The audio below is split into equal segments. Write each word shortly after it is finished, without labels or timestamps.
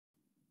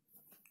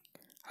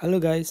Halo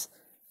guys,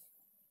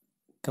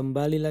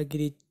 kembali lagi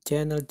di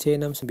channel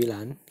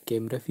C69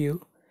 Game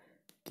Review.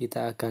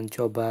 Kita akan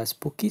coba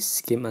Spookiz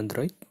game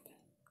Android.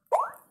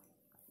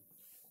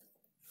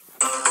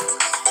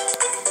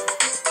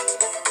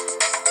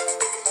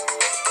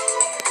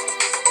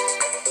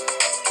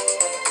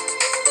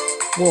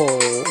 Wow,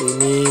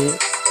 ini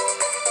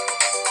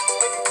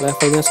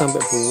levelnya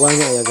sampai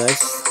banyak ya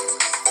guys.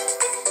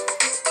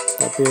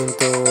 Tapi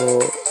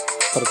untuk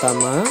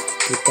pertama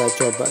kita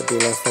coba di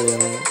level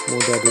yang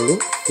mudah dulu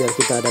biar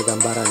kita ada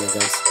gambaran ya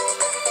guys.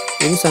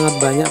 Ini sangat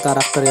banyak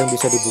karakter yang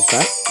bisa dibuka.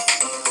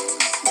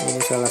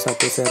 Ini salah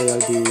satu serial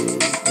di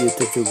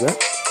YouTube juga,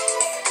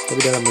 tapi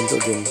dalam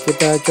bentuk game.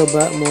 Kita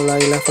coba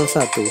mulai level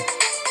 1.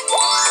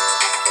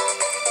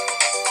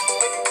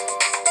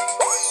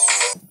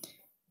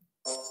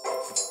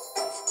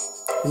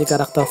 Ini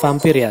karakter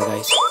vampir ya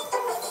guys.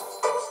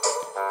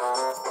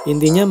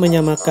 Intinya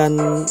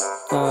menyamakan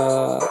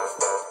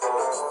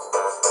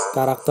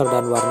karakter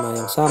dan warna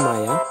yang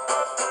sama ya.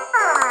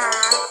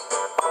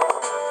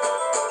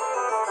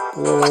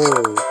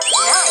 Wow,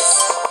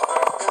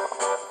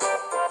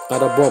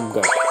 ada bom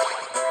guys.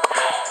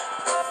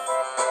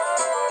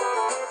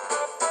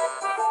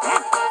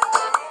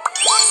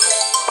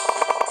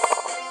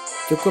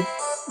 Cukup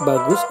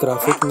bagus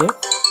grafiknya.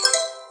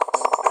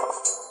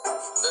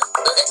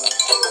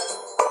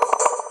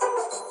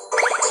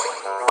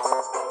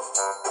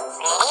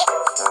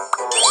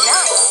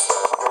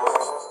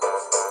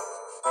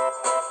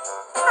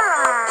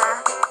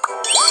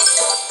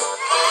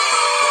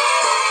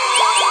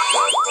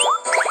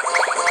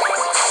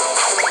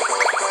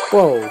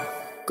 Wow,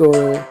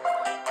 goal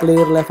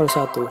clear level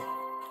 1.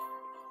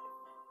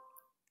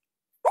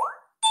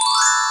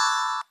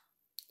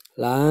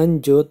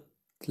 Lanjut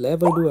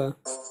level 2.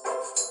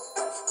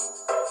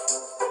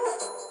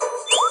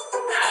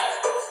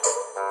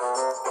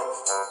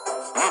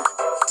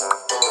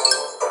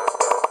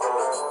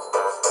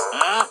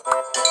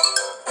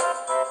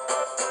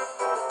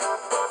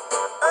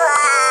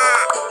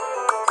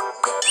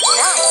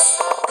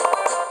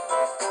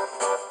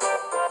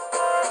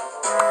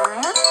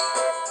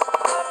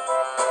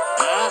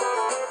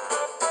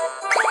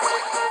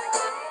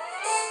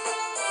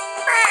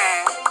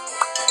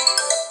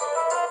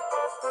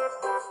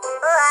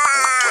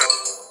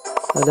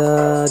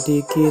 Ada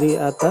di kiri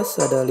atas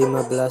ada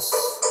 15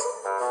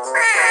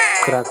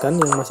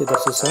 gerakan yang masih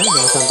tersisa,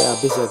 jangan sampai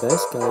habis ya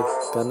guys,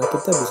 karena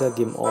kita bisa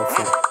game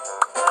over.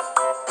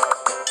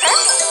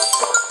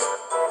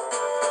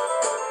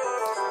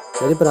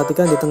 Jadi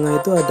perhatikan di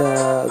tengah itu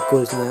ada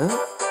goalsnya,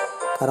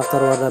 karakter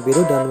warna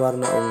biru dan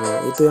warna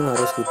ungu, itu yang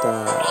harus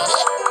kita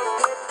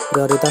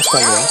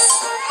prioritaskan ya.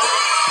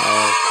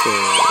 Oke,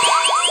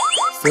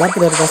 setelah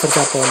prioritas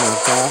tercapai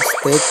maka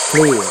stage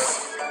clear.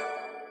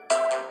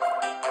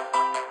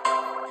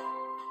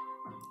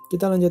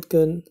 Kita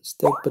lanjutkan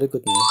step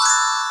berikutnya.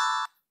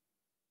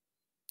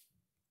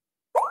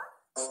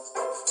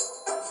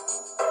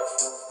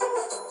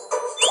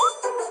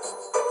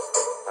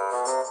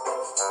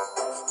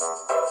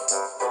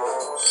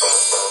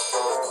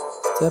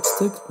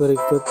 Step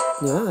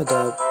berikutnya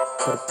ada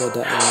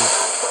perbedaan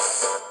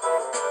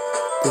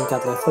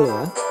tingkat level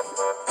ya.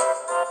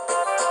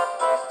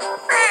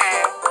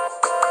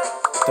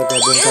 Kita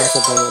gabungkan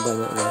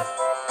sebanyak-banyaknya.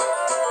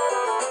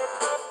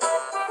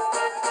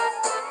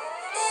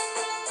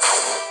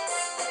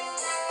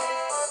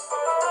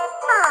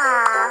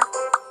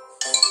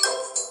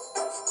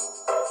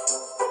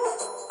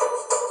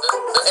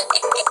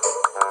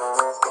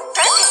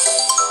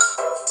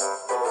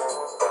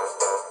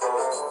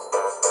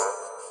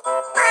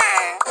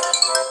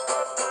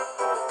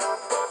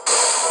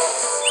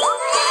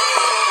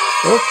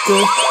 Oke,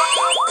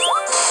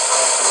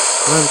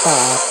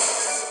 mantap.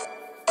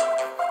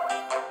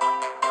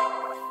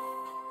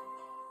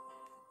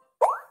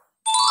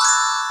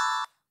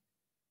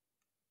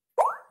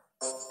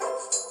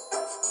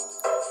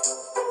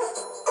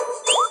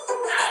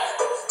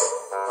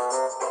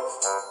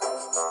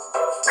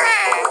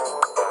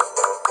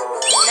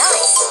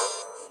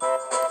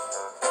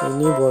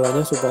 Ini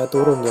bolanya supaya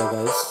turun ya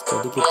guys,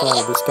 jadi kita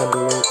habiskan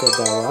dulu ke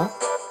bawah.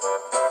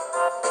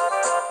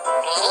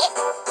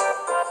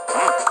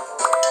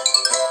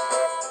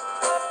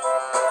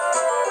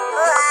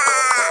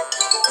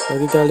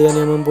 Bagi kalian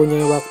yang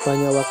mempunyai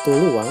banyak waktu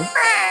luang,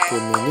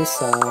 game ini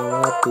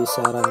sangat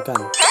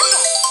disarankan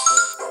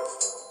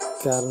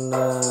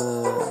karena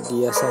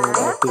dia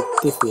sangat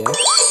adiktif ya.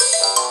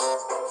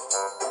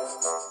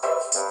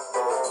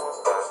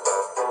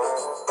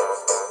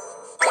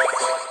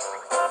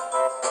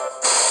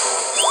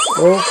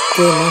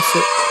 Oke,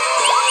 masuk.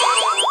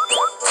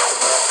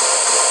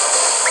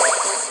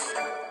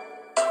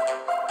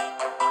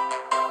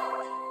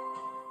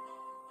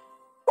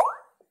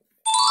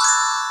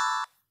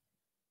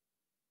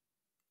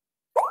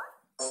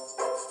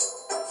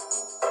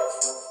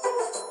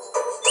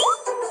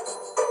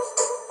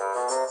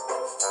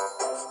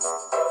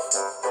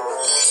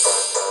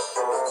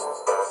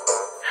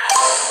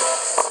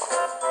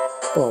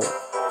 Oh,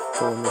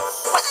 bonus.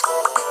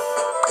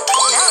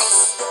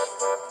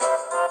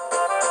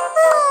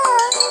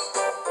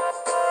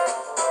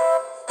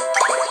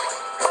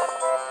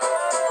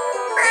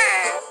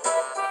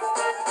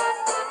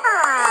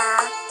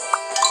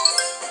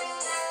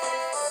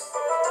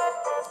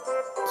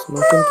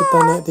 semakin kita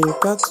naik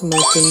tingkat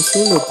semakin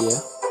sulit ya.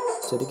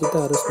 Jadi kita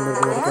harus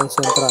benar-benar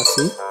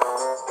konsentrasi.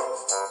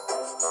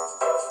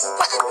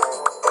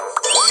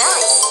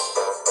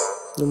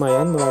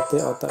 Lumayan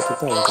melatih otak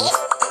kita ya guys.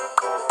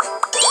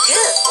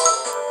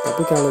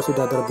 Tapi kalau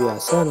sudah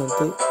terbiasa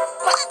nanti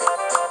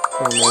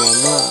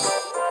lama-lama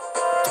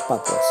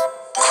cepat guys.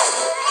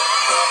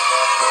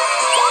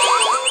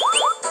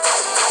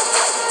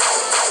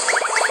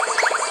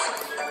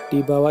 Di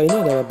bawah ini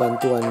adalah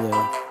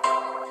bantuannya.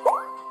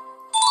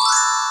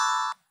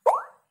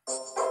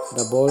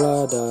 Ada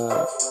bola,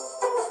 ada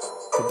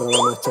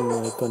beberapa macam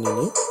icon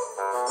ini.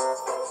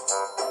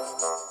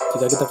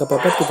 Jika kita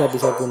kepepet, kita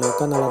bisa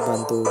gunakan alat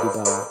bantu di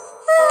bawah.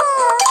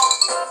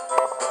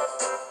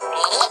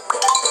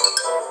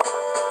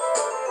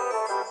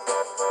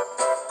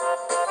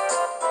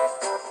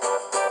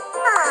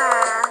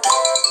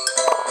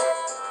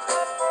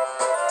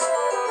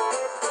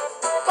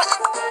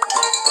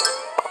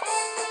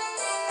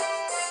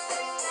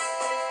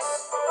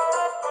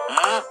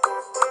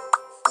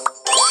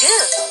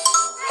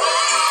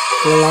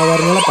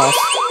 Kelelawarnya lepas.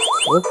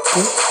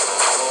 Oke.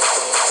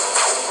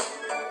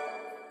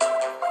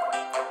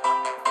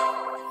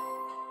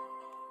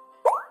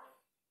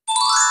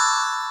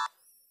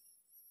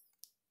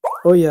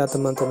 Oh ya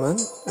teman-teman,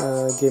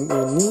 game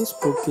ini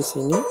Spookiz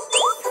ini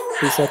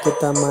bisa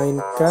kita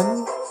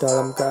mainkan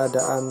dalam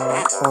keadaan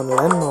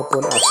online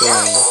maupun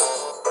offline.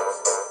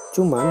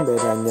 Cuman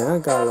bedanya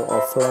kalau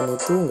offline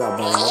itu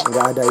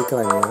nggak ada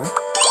iklannya.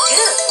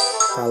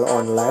 Kalau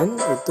online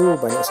itu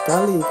banyak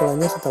sekali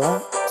iklannya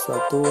setelah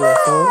suatu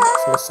level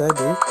selesai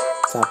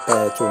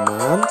dicapai.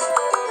 Cuman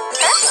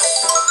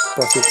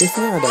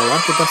positifnya adalah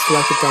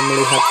setelah kita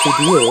melihat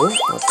video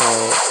atau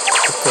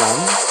iklan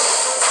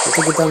itu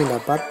kita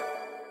mendapat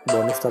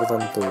bonus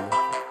tertentu.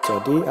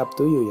 Jadi up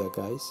to you ya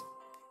guys.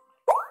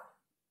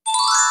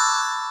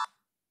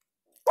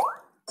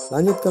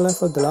 Lanjut ke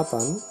level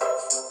 8.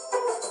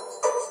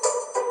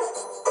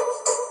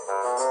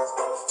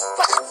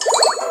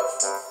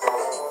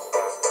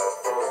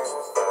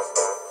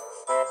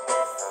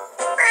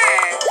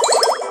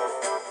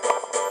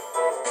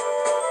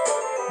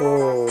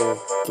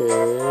 Oke.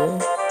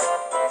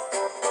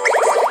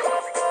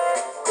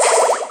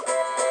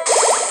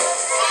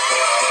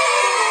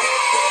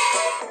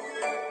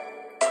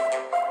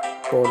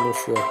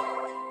 Bonus ya.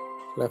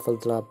 Level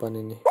 8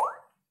 ini.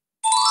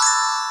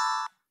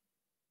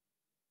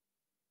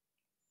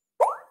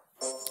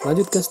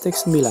 Lanjut ke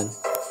stage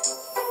 9.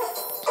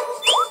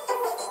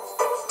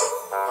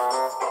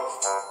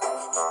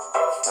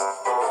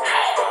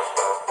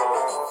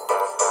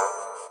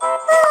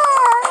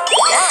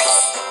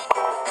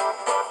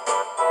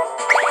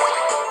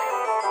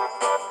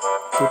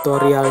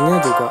 Tutorialnya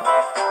juga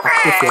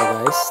aktif ya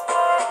guys.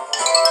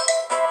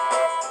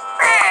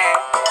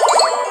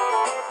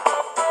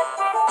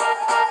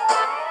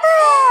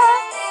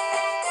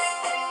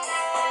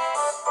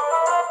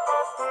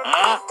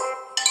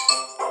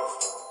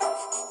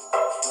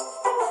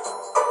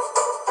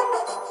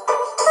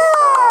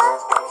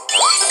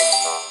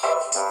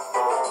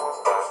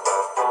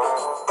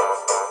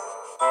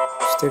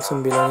 Stage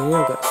 9 ini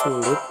agak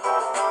sulit.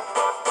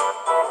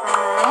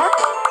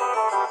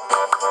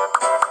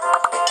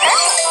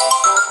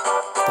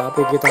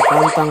 Tapi kita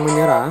pantang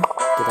menyerah,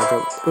 kita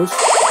coba terus.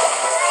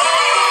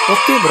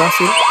 Oke,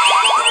 berhasil.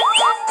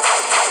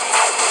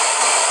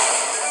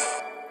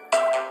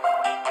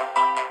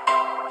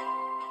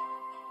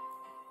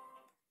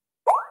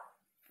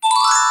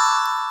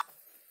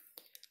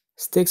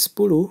 Stage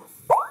 10.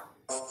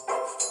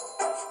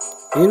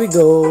 Here we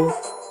go.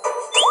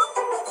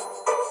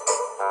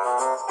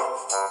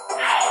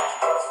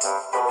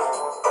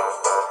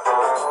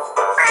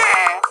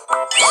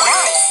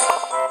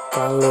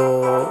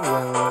 Kalau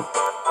yang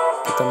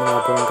kita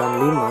menggabungkan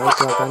 5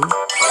 itu akan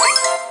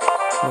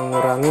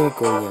mengurangi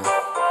golnya.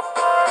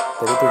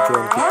 Jadi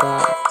tujuan kita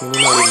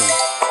minimal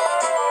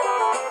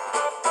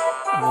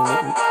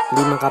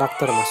 5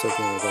 karakter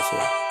maksudnya ya guys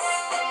ya.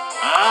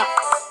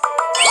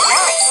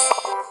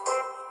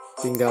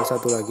 Tinggal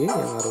satu lagi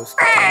yang harus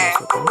kita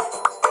masukkan.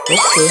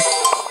 Oke.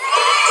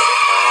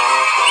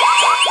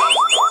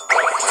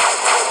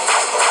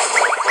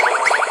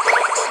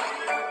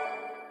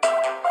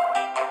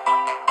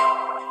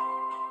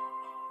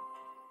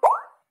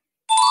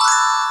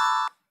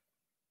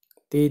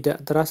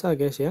 Tidak terasa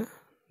guys ya,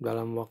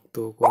 dalam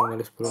waktu kurang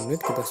dari 10 menit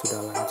kita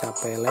sudah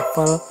mencapai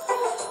level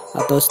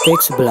atau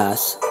stage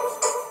 11.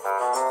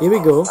 Here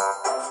we go.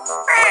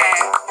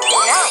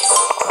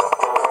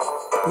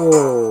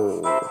 Wow.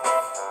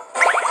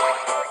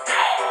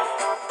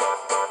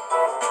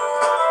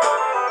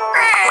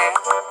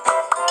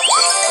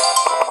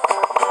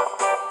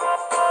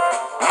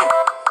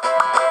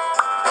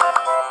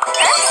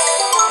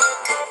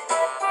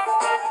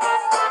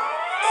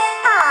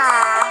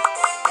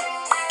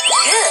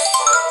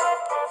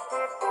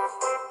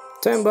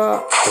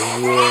 Tembak.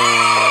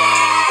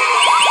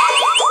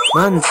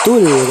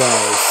 Mantul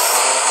guys.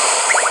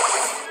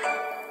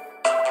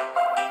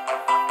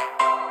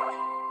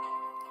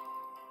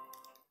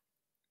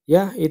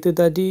 Ya itu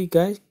tadi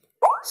guys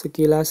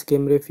sekilas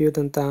game review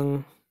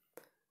tentang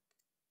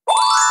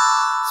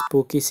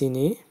Spookiz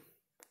ini.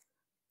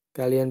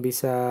 Kalian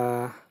bisa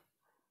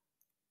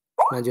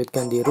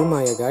lanjutkan di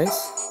rumah ya guys.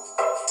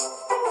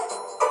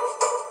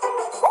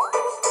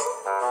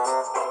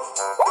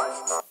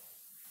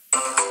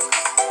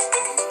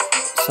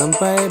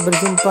 Sampai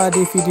berjumpa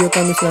di video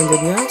kami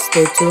selanjutnya.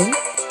 Stay tune,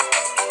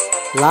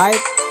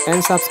 like,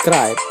 and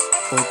subscribe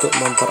untuk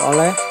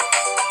memperoleh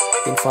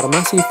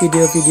informasi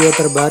video-video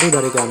terbaru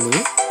dari kami.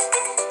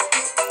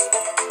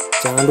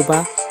 Jangan lupa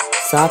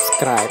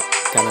subscribe,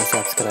 karena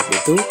subscribe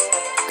itu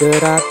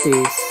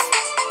gratis.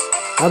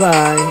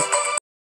 Bye-bye.